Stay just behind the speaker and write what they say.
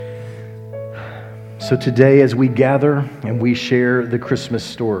So today, as we gather and we share the Christmas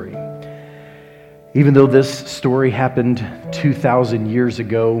story, even though this story happened 2,000 years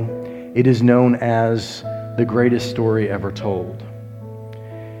ago, it is known as the greatest story ever told.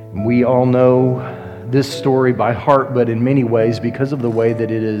 We all know this story by heart, but in many ways, because of the way that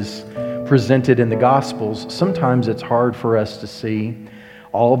it is presented in the Gospels, sometimes it's hard for us to see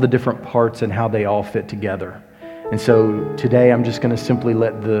all the different parts and how they all fit together. And so today I'm just going to simply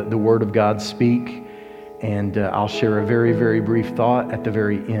let the Word of God speak, and I'll share a very, very brief thought at the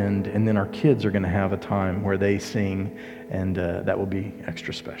very end, and then our kids are going to have a time where they sing, and that will be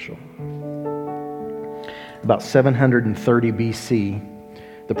extra special. About 730 BC,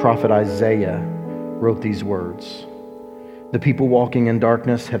 the prophet Isaiah wrote these words: "The people walking in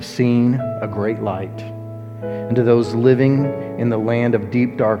darkness have seen a great light. And to those living in the land of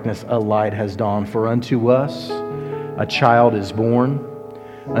deep darkness, a light has dawned. For unto us a child is born,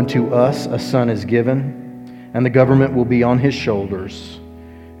 unto us a son is given, and the government will be on his shoulders,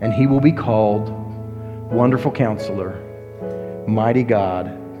 and he will be called Wonderful Counselor, Mighty God,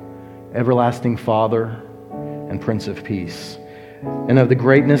 Everlasting Father, and Prince of Peace. And of the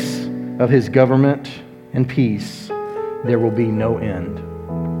greatness of his government and peace there will be no end."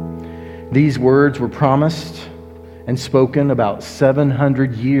 These words were promised and spoken about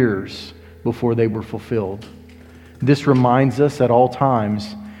 700 years before they were fulfilled. This reminds us at all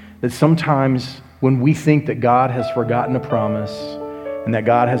times that sometimes when we think that God has forgotten a promise and that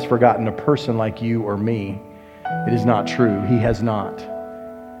God has forgotten a person like you or me, it is not true. He has not.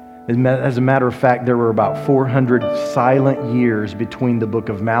 As a matter of fact, there were about 400 silent years between the book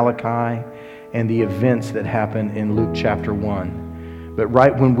of Malachi and the events that happen in Luke chapter 1. But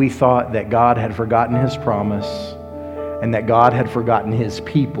right when we thought that God had forgotten his promise and that God had forgotten his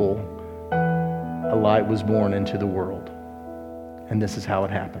people, a light was born into the world. And this is how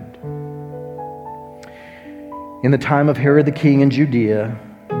it happened. In the time of Herod the king in Judea,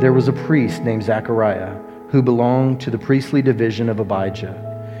 there was a priest named Zechariah who belonged to the priestly division of Abijah,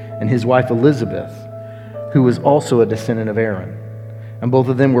 and his wife Elizabeth, who was also a descendant of Aaron. And both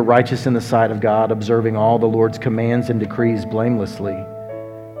of them were righteous in the sight of God, observing all the Lord's commands and decrees blamelessly.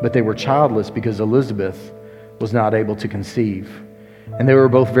 But they were childless because Elizabeth was not able to conceive, and they were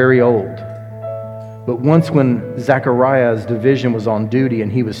both very old. But once when Zechariah's division was on duty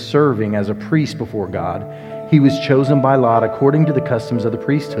and he was serving as a priest before God, he was chosen by lot according to the customs of the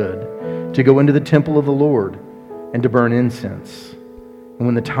priesthood to go into the temple of the Lord and to burn incense. And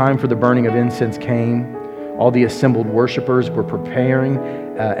when the time for the burning of incense came, all the assembled worshipers were preparing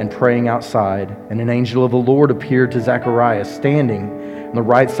and praying outside, and an angel of the Lord appeared to Zechariah standing on the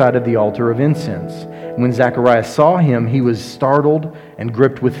right side of the altar of incense. And when Zechariah saw him, he was startled and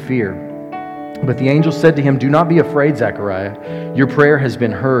gripped with fear. But the angel said to him, "Do not be afraid, Zechariah. Your prayer has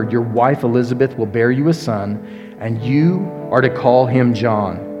been heard. Your wife Elizabeth will bear you a son, and you are to call him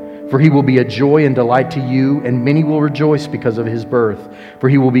John. For he will be a joy and delight to you, and many will rejoice because of his birth. For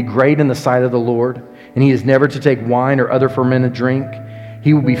he will be great in the sight of the Lord, and he is never to take wine or other fermented drink.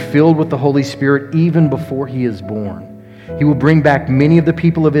 He will be filled with the Holy Spirit even before he is born. He will bring back many of the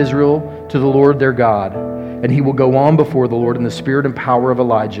people of Israel to the Lord their God, and he will go on before the Lord in the spirit and power of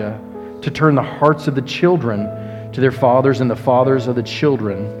Elijah, to turn the hearts of the children to their fathers, and the fathers of the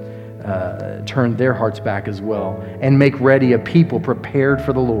children turn their hearts back as well, and make ready a people prepared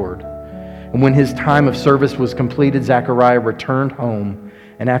for the Lord." And when his time of service was completed, Zechariah returned home,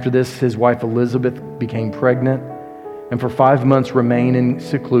 and after this his wife Elizabeth became pregnant, and for 5 months remained in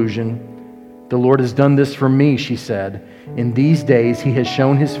seclusion. "The Lord has done this for me," she said. "In these days he has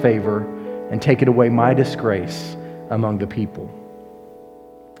shown his favor and taken away my disgrace among the people."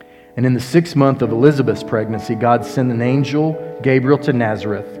 And in the 6th month of Elizabeth's pregnancy, God sent an angel, Gabriel, to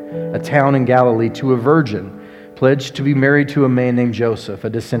Nazareth, a town in Galilee, to a virgin, pledged to be married to a man named Joseph, a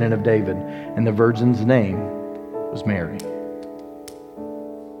descendant of David, and the virgin's name was Mary.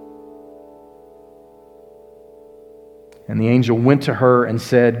 And the angel went to her and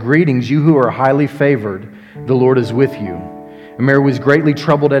said, "Greetings, you who are highly favored, the Lord is with you." And Mary was greatly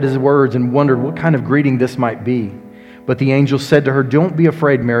troubled at his words and wondered what kind of greeting this might be. But the angel said to her, "Don't be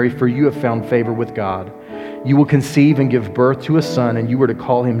afraid, Mary, for you have found favor with God. You will conceive and give birth to a son, and you are to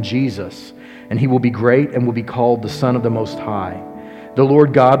call him Jesus. And he will be great and will be called the Son of the Most High. The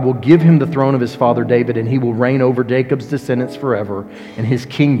Lord God will give him the throne of his father David, and he will reign over Jacob's descendants forever, and his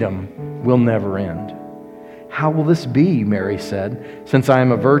kingdom will never end." "How will this be," Mary said, "since I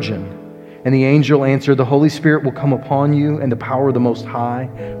am a virgin?" And the angel answered, "The Holy Spirit will come upon you, and the power of the Most High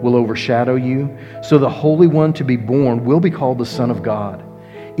will overshadow you. So the Holy One to be born will be called the Son of God.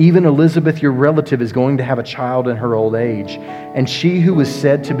 Even Elizabeth, your relative, is going to have a child in her old age, and she who was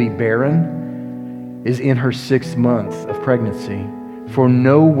said to be barren is in her 6th month of pregnancy, for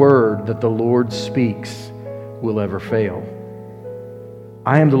no word that the Lord speaks will ever fail.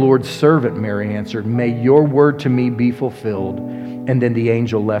 I am the Lord's servant, Mary answered. May your word to me be fulfilled. And then the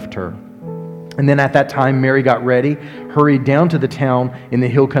angel left her. And then at that time, Mary got ready, hurried down to the town in the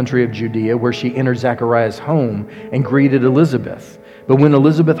hill country of Judea, where she entered Zechariah's home and greeted Elizabeth. But when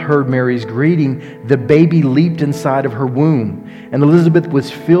Elizabeth heard Mary's greeting, the baby leaped inside of her womb. And Elizabeth was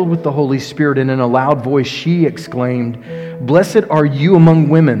filled with the Holy Spirit, and in a loud voice she exclaimed, "Blessed are you among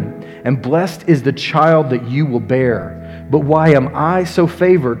women, and blessed is the child that you will bear. But why am I so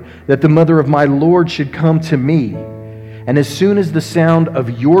favored that the mother of my Lord should come to me? And as soon as the sound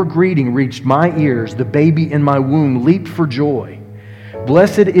of your greeting reached my ears, the baby in my womb leaped for joy.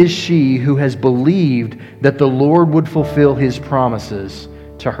 Blessed is she who has believed that the Lord would fulfill his promises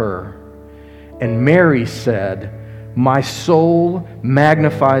to her." And Mary said, "My soul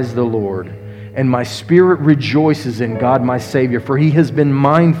magnifies the Lord, and my spirit rejoices in God my Savior, for he has been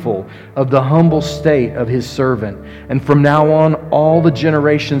mindful of the humble state of his servant. And from now on, all the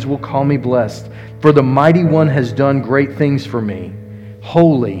generations will call me blessed, for the Mighty One has done great things for me.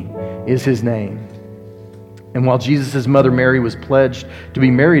 Holy is his name." And while Jesus' mother Mary was pledged to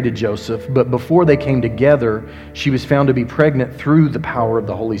be married to Joseph, but before they came together, she was found to be pregnant through the power of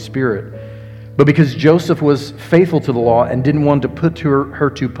the Holy Spirit. But because Joseph was faithful to the law and didn't want to put her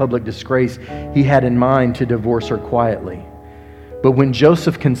to public disgrace, he had in mind to divorce her quietly. But when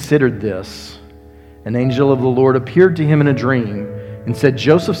Joseph considered this, an angel of the Lord appeared to him in a dream and said,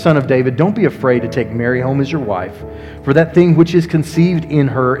 "Joseph, son of David, don't be afraid to take Mary home as your wife, for that thing which is conceived in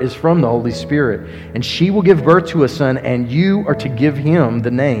her is from the Holy Spirit. And she will give birth to a son, and you are to give him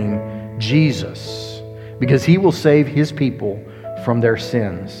the name Jesus, because he will save his people from their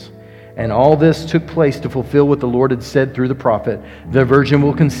sins." And all this took place to fulfill what the Lord had said through the prophet, "The virgin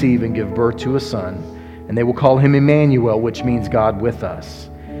will conceive and give birth to a son, and they will call him Emmanuel," which means God with us.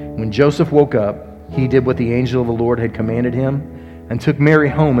 When Joseph woke up, he did what the angel of the Lord had commanded him and took Mary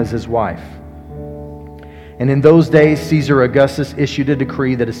home as his wife. And in those days, Caesar Augustus issued a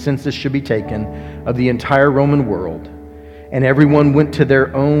decree that a census should be taken of the entire Roman world. And everyone went to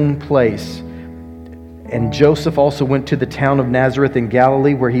their own place. And Joseph also went to the town of Nazareth in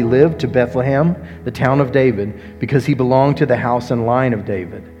Galilee, where he lived, to Bethlehem, the town of David, because he belonged to the house and line of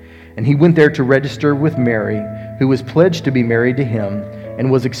David. And he went there to register with Mary, who was pledged to be married to him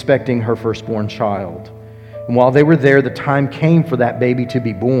and was expecting her firstborn child. And while they were there, the time came for that baby to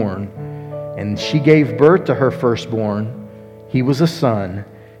be born. And she gave birth to her firstborn. He was a son,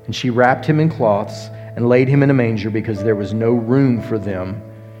 and she wrapped him in cloths and laid him in a manger, because there was no room for them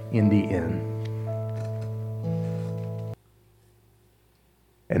in the inn.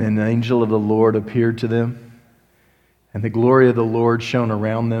 And an angel of the Lord appeared to them, and the glory of the Lord shone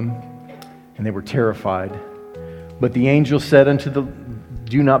around them, and they were terrified. But the angel said unto them,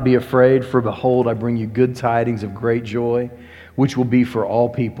 "Do not be afraid, for behold, I bring you good tidings of great joy, which will be for all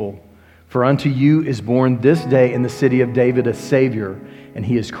people. For unto you is born this day in the city of David a Savior, and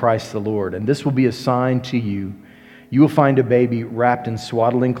he is Christ the Lord. And this will be a sign to you. You will find a baby wrapped in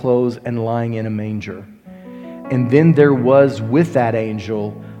swaddling clothes and lying in a manger." And then there was with that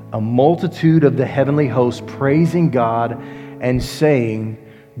angel a multitude of the heavenly host praising God and saying,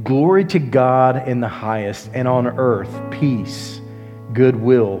 "Glory to God in the highest, and on earth peace,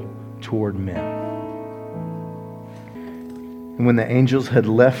 goodwill toward men." And when the angels had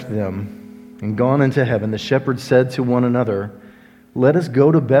left them and gone into heaven, the shepherds said to one another, "Let us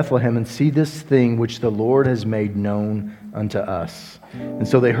go to Bethlehem and see this thing which the Lord has made known unto us." And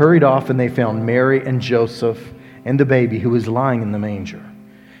so they hurried off, and they found Mary and Joseph and the baby who was lying in the manger.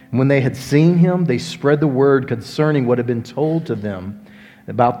 And when they had seen him, they spread the word concerning what had been told to them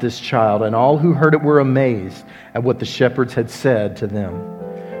about this child. And all who heard it were amazed at what the shepherds had said to them.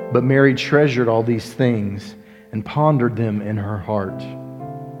 But Mary treasured all these things and pondered them in her heart.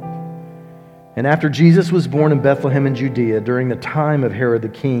 And after Jesus was born in Bethlehem in Judea, during the time of Herod the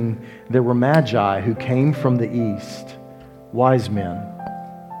king, there were magi who came from the east, wise men,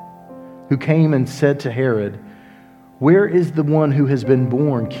 who came and said to Herod, "Where is the one who has been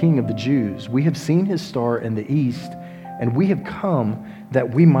born King of the Jews? We have seen his star in the east, and we have come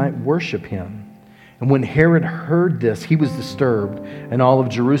that we might worship him." And when Herod heard this, he was disturbed, and all of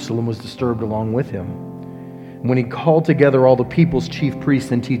Jerusalem was disturbed along with him. When he called together all the people's chief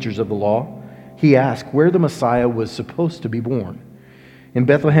priests and teachers of the law, he asked where the Messiah was supposed to be born. "In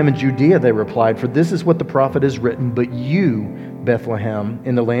Bethlehem in Judea," they replied, "for this is what the prophet has written, but you, Bethlehem,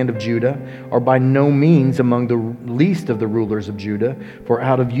 in the land of Judah, are by no means among the least of the rulers of Judah, for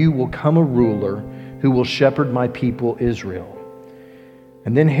out of you will come a ruler who will shepherd my people Israel."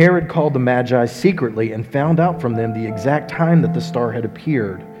 And then Herod called the Magi secretly and found out from them the exact time that the star had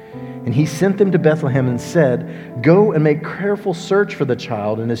appeared. And he sent them to Bethlehem and said, "Go and make careful search for the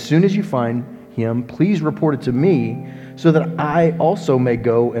child, and as soon as you find him, please report it to me, so that I also may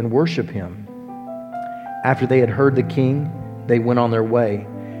go and worship him." After they had heard the king, they went on their way.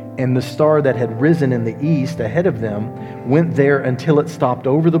 And the star that had risen in the east ahead of them went there until it stopped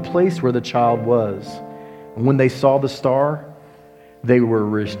over the place where the child was. And when they saw the star, they were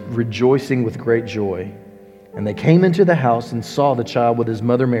rejoicing with great joy. And they came into the house and saw the child with his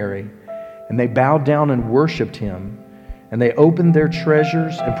mother Mary. And they bowed down and worshipped him. And they opened their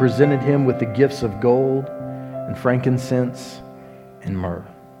treasures and presented him with the gifts of gold and frankincense and myrrh.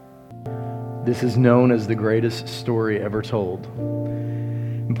 This is known as the greatest story ever told.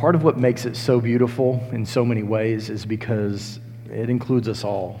 And part of what makes it so beautiful in so many ways is because it includes us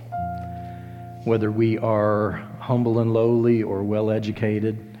all. Whether we are humble and lowly or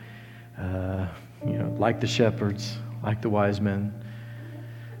well-educated, like the shepherds, like the wise men,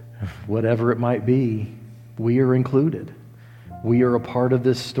 whatever it might be, we are included. We are a part of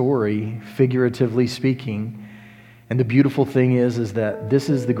this story, figuratively speaking. And the beautiful thing is that this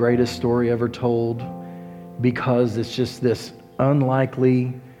is the greatest story ever told because it's just this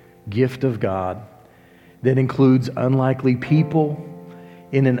unlikely gift of God that includes unlikely people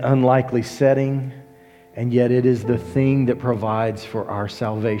in an unlikely setting, and yet it is the thing that provides for our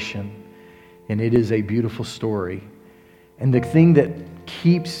salvation. And it is a beautiful story. And the thing that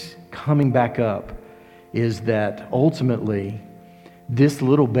keeps coming back up is that ultimately this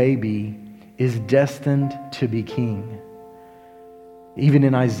little baby is destined to be king. Even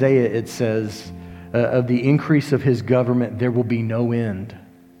in Isaiah it says, of the increase of his government there will be no end.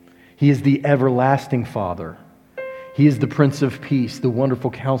 He is the everlasting Father. He is the Prince of Peace, the wonderful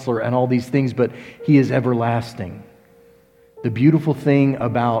Counselor, and all these things, but he is everlasting. The beautiful thing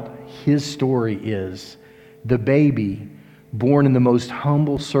about his story is the baby, born in the most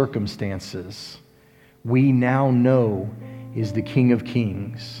humble circumstances, we now know is the King of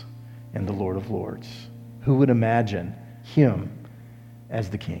Kings and the Lord of Lords. Who would imagine him as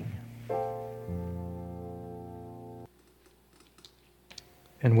the king?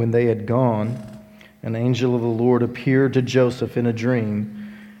 And when they had gone, an angel of the Lord appeared to Joseph in a dream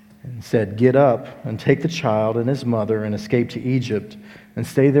and said, "Get up and take the child and his mother and escape to Egypt and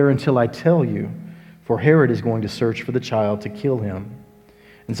stay there until I tell you, for Herod is going to search for the child to kill him."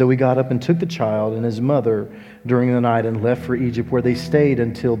 And so he got up and took the child and his mother during the night and left for Egypt, where they stayed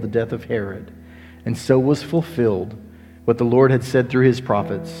until the death of Herod. And so was fulfilled what the Lord had said through his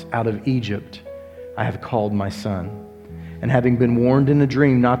prophets, "Out of Egypt I have called my son." And having been warned in a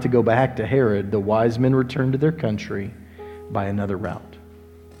dream not to go back to Herod, the wise men returned to their country by another route.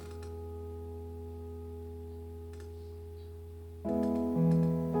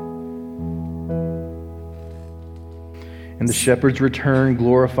 And the shepherds returned,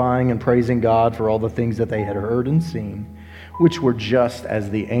 glorifying and praising God for all the things that they had heard and seen, which were just as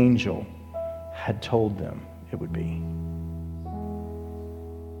the angel had told them it would be.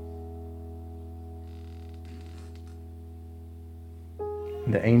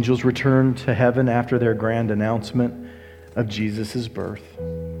 The angels returned to heaven after their grand announcement of Jesus' birth.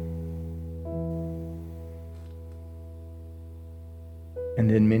 And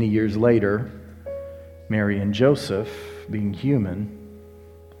then many years later, Mary and Joseph, being human,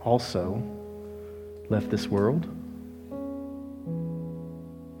 also left this world.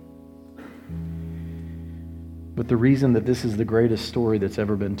 But the reason that this is the greatest story that's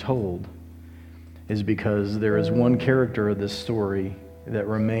ever been told is because there is one character of this story that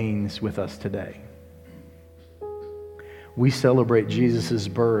remains with us today. We celebrate Jesus'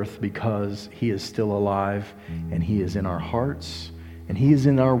 birth because he is still alive and he is in our hearts and he is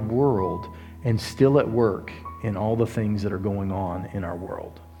in our world and still at work in all the things that are going on in our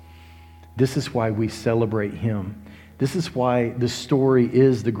world. This is why we celebrate him. This is why the story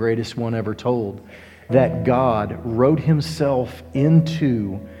is the greatest one ever told. That God wrote himself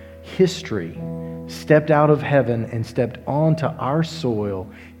into history, stepped out of heaven and stepped onto our soil,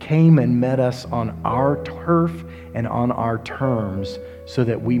 came and met us on our turf and on our terms so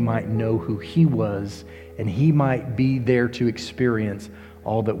that we might know who he was and he might be there to experience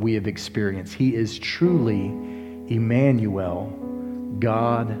all that we have experienced. He is truly Emmanuel,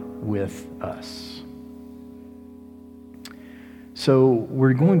 God with us. So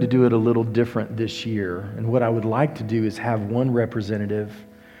we're going to do it a little different this year. And what I would like to do is have one representative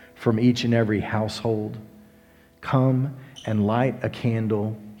from each and every household come and light a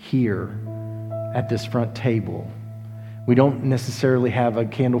candle here at this front table. We don't necessarily have a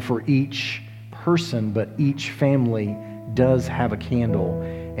candle for each person, but each family does have a candle.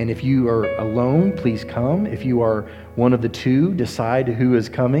 And if you are alone, please come. If you are one of the two, decide who is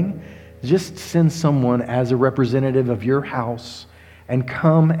coming. Just send someone as a representative of your house and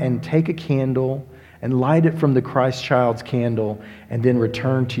come and take a candle and light it from the Christ child's candle, and then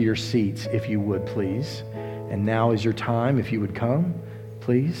return to your seats if you would, please. And now is your time, if you would come,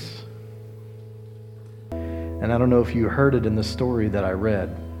 please. And I don't know if you heard it in the story that I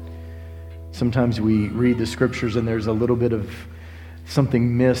read. Sometimes we read the scriptures and there's a little bit of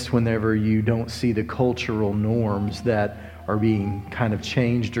something missed whenever you don't see the cultural norms that are being kind of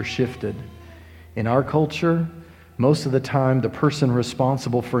changed or shifted. In our culture, most of the time, the person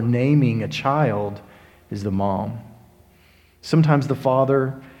responsible for naming a child is the mom. Sometimes the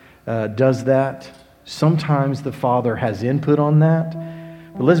father does that. Sometimes the father has input on that.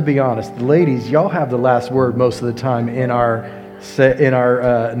 But let's be honest, the ladies, y'all have the last word most of the time in our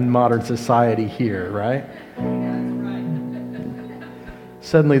modern society here, right?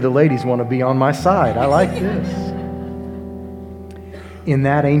 Suddenly the ladies want to be on my side. I like this. In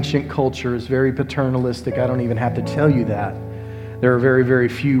that ancient culture, it's very paternalistic. I don't even have to tell you that. There are very, very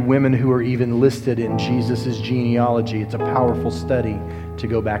few women who are even listed in Jesus' genealogy. It's a powerful study to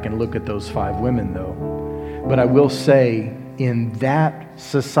go back and look at those 5 women, though. But I will say, in that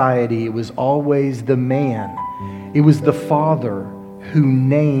society, it was always the man. It was the father who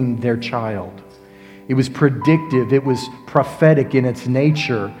named their child. It was predictive. It was prophetic in its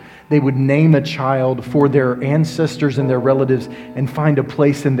nature. They would name a child for their ancestors and their relatives and find a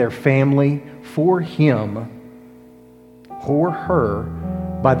place in their family for him or her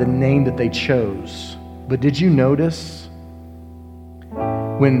by the name that they chose. But did you notice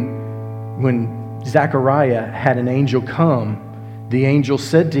when Zechariah had an angel come, the angel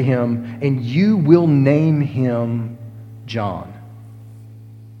said to him, "And you will name him John."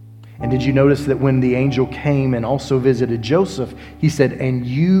 And did you notice that when the angel came and also visited Joseph, he said, "And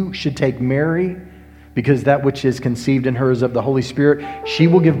you should take Mary, because that which is conceived in her is of the Holy Spirit. She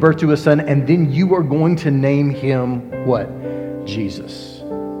will give birth to a son, and then you are going to name him," what? Jesus.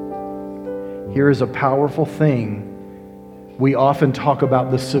 Here is a powerful thing. We often talk about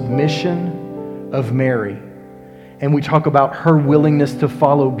the submission of Mary, and we talk about her willingness to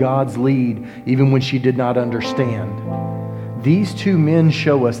follow God's lead, even when she did not understand. These 2 men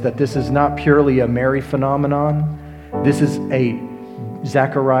show us that this is not purely a Mary phenomenon. This is a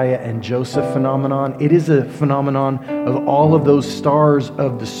Zechariah and Joseph phenomenon. It is a phenomenon of all of those stars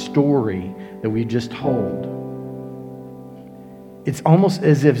of the story that we just told. It's almost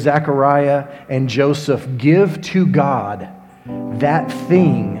as if Zechariah and Joseph give to God that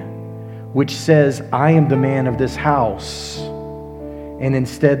thing which says, "I am the man of this house." And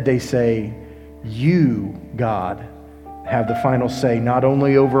instead they say, "You, God, have the final say, not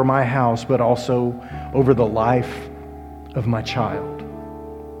only over my house, but also over the life of my child."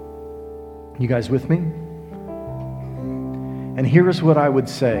 You guys with me? And here is what I would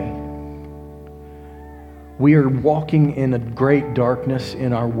say. We are walking in a great darkness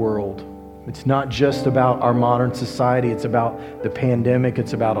in our world. It's not just about our modern society. It's about the pandemic.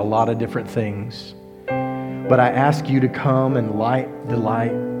 It's about a lot of different things. But I ask you to come and light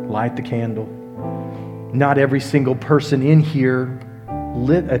the candle. Not every single person in here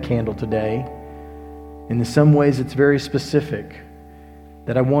lit a candle today. And in some ways, it's very specific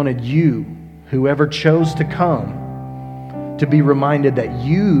that I wanted you, whoever chose to come, to be reminded that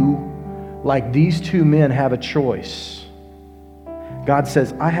you, like these 2 men, have a choice. God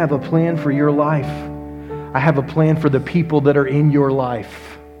says, "I have a plan for your life. I have a plan for the people that are in your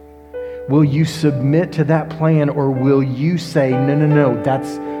life." Will you submit to that plan, or will you say, no,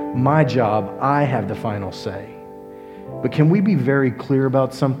 that's my job, I have the final say? But can we be very clear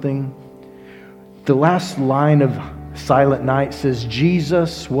about something? The last line of Silent Night says,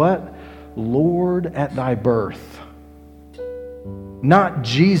 "Jesus, what? Lord at thy birth." Not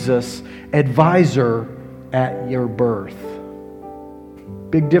Jesus, advisor at your birth.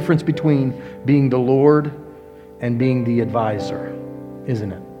 Big difference between being the Lord and being the advisor,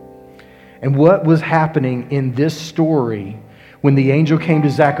 isn't it? And what was happening in this story, when the angel came to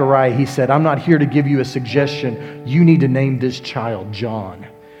Zechariah, he said, "I'm not here to give you a suggestion. You need to name this child John."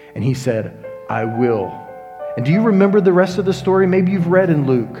 And he said, "I will." And do you remember the rest of the story? Maybe you've read in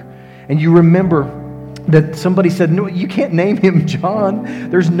Luke, and you remember that somebody said, "No, you can't name him John.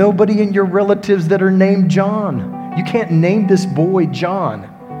 There's nobody in your relatives that are named John. You can't name this boy John."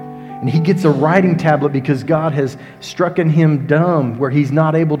 And he gets a writing tablet because God has struck him dumb where he's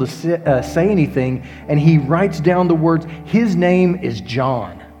not able to say anything. And he writes down the words, "His name is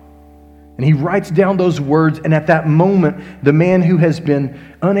John." And he writes down those words, and at that moment, the man who has been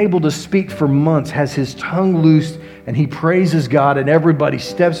unable to speak for months has his tongue loosed, and he praises God, and everybody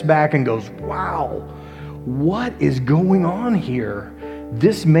steps back and goes, wow, what is going on here?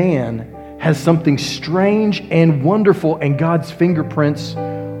 This man has something strange and wonderful, and God's fingerprints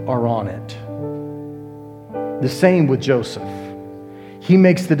are on it. The same with Joseph. He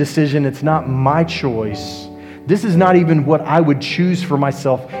makes the decision, it's not my choice. This is not even what I would choose for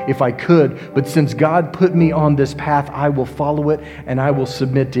myself if I could, but since God put me on this path, I will follow it and I will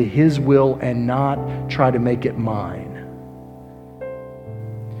submit to His will and not try to make it mine.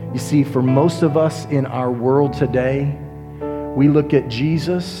 You see, for most of us in our world today, we look at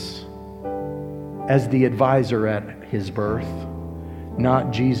Jesus as the advisor at His birth,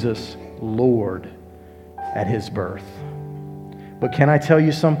 not Jesus, Lord, at His birth. But can I tell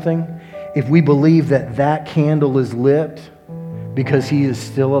you something? If we believe that that candle is lit because He is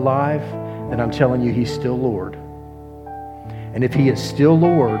still alive, then I'm telling you, He's still Lord. And if He is still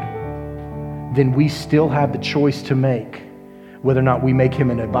Lord, then we still have the choice to make whether or not we make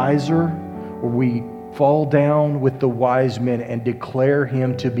Him an advisor or we fall down with the wise men and declare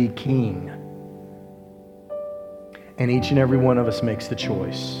Him to be King. And each and every one of us makes the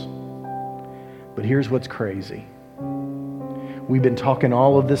choice. But here's what's crazy. We've been talking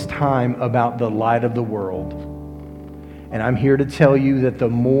all of this time about the light of the world. And I'm here to tell you that the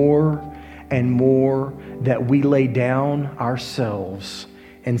more and more that we lay down ourselves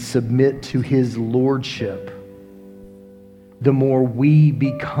and submit to His lordship, the more we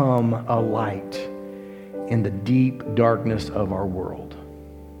become a light in the deep darkness of our world.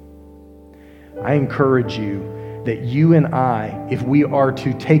 I encourage you that you and I, if we are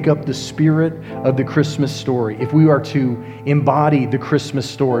to take up the spirit of the Christmas story, if we are to embody the Christmas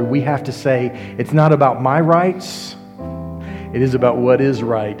story, we have to say, it's not about my rights, it is about what is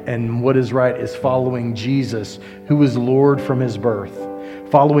right. And what is right is following Jesus, who is Lord from His birth,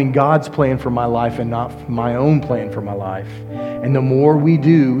 following God's plan for my life and not my own plan for my life. And the more we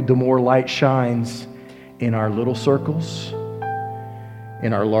do, the more light shines in our little circles,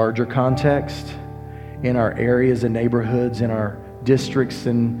 in our larger context, in our areas and neighborhoods, in our districts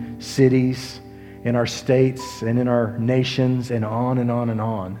and cities, in our states and in our nations, and on and on and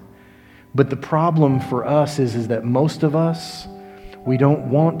on. But the problem for us is that most of us, we don't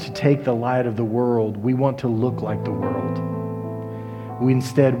want to take the light of the world. We want to look like the world.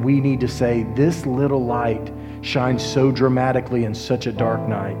 Instead, we need to say, this little light shines so dramatically in such a dark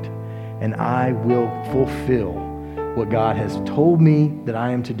night, and I will fulfill what God has told me that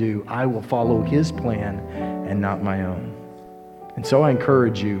I am to do. I will follow His plan and not my own. And so I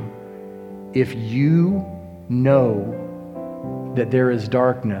encourage you, if you know that there is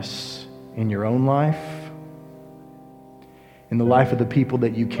darkness in your own life, in the life of the people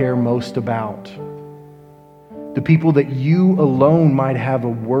that you care most about, the people that you alone might have a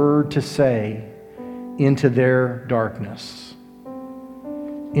word to say into their darkness,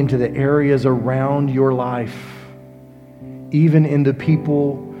 into the areas around your life, even in the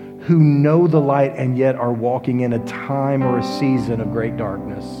people who know the light and yet are walking in a time or a season of great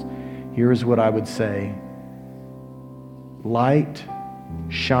darkness, here's what I would say. Light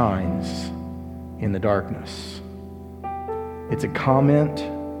shines in the darkness. It's a comment.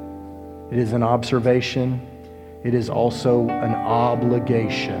 It is an observation. It is also an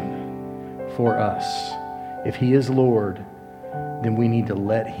obligation for us. If He is Lord, then we need to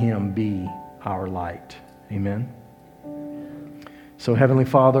let Him be our light. Amen. So, Heavenly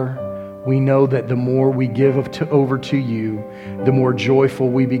Father, we know that the more we give over to You, the more joyful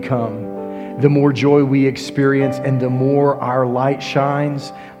we become, the more joy we experience, and the more our light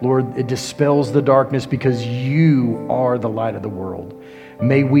shines. Lord, it dispels the darkness because You are the light of the world.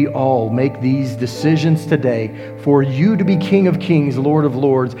 May we all make these decisions today for You to be King of Kings, Lord of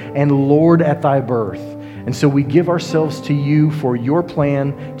Lords, and Lord at Thy birth. And so we give ourselves to You for Your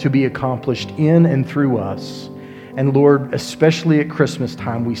plan to be accomplished in and through us. And Lord, especially at Christmas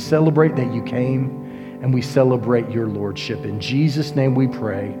time, we celebrate that You came and we celebrate Your Lordship. In Jesus' name we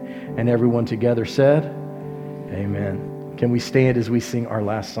pray. And everyone together said, amen. Can we stand as we sing our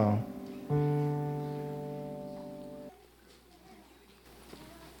last song?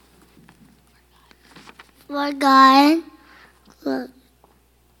 For God loved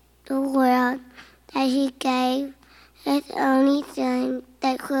the world that He gave His only Son,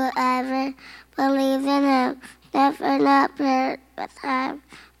 that whoever believes in Him never not perish but have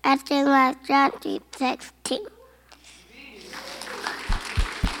everlasting life. John 3:16.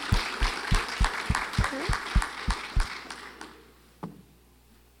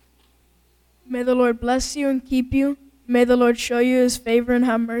 May the Lord bless you and keep you. May the Lord show you His favor and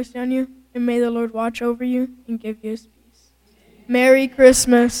have mercy on you. and may the Lord watch over you and give you his peace. Merry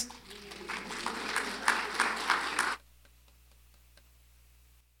Christmas.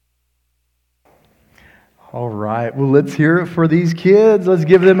 All right. Well, let's hear it for these kids. Let's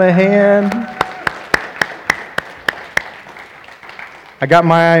give them a hand. I got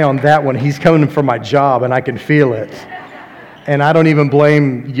my eye on that one. He's coming for my job, and I can feel it. And I don't even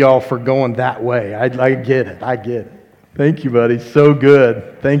blame y'all for going that way. I get it. I get it. Thank you, buddy. So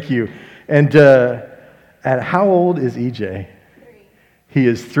good. Thank you. And how old is EJ? 3. He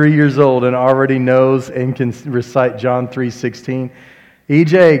is 3 years old and already knows and can recite John 3:16.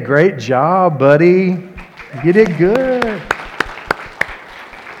 EJ, great job, buddy. You did good.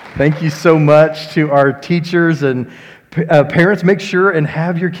 Thank you so much to our teachers and parents. Make sure and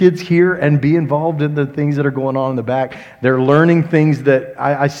have your kids here and be involved in the things that are going on in the back. They're learning things that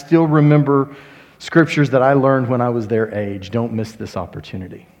I still remember, scriptures that I learned when I was their age. Don't miss this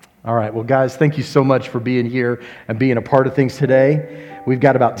opportunity. All right, well, guys, thank you so much for being here and being a part of things today. We've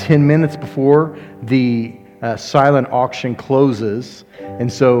got about 10 minutes before the silent auction closes,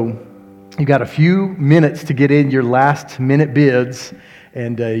 and so you've got a few minutes to get in your last-minute bids,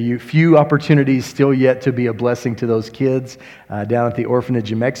 and few opportunities still yet to be a blessing to those kids down at the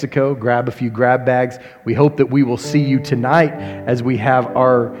orphanage in Mexico. Grab a few grab bags. We hope that we will see you tonight as we have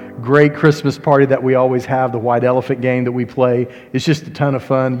our great Christmas party that we always have, the White Elephant game that we play. It's just a ton of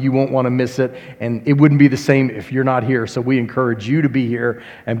fun. You won't want to miss it, and it wouldn't be the same if you're not here. So we encourage you to be here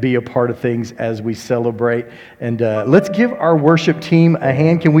and be a part of things as we celebrate. And let's give our worship team a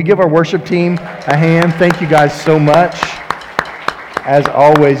hand. Can we give our worship team a hand? Thank you guys so much. As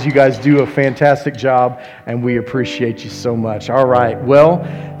always, you guys do a fantastic job, and we appreciate you so much. All right. Well,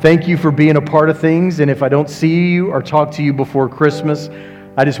 thank you for being a part of things. And if I don't see you or talk to you before Christmas,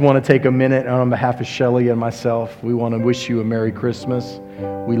 I just want to take a minute on behalf of Shelly and myself. We want to wish you a Merry Christmas.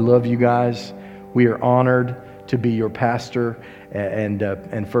 We love you guys. We are honored to be your pastor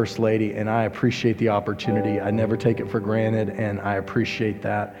and First Lady, and I appreciate the opportunity. I never take it for granted, and I appreciate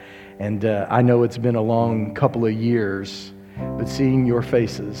that. And I know it's been a long couple of years, but seeing your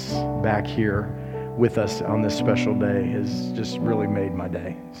faces back here with us on this special day has just really made my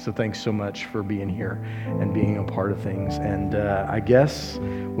day. So thanks so much for being here and being a part of things. And I guess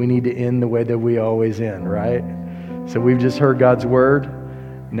we need to end the way that we always end, right? So we've just heard God's word.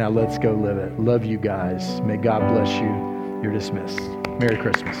 Now let's go live it. Love you guys. May God bless you. You're dismissed. Merry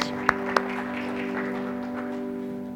Christmas.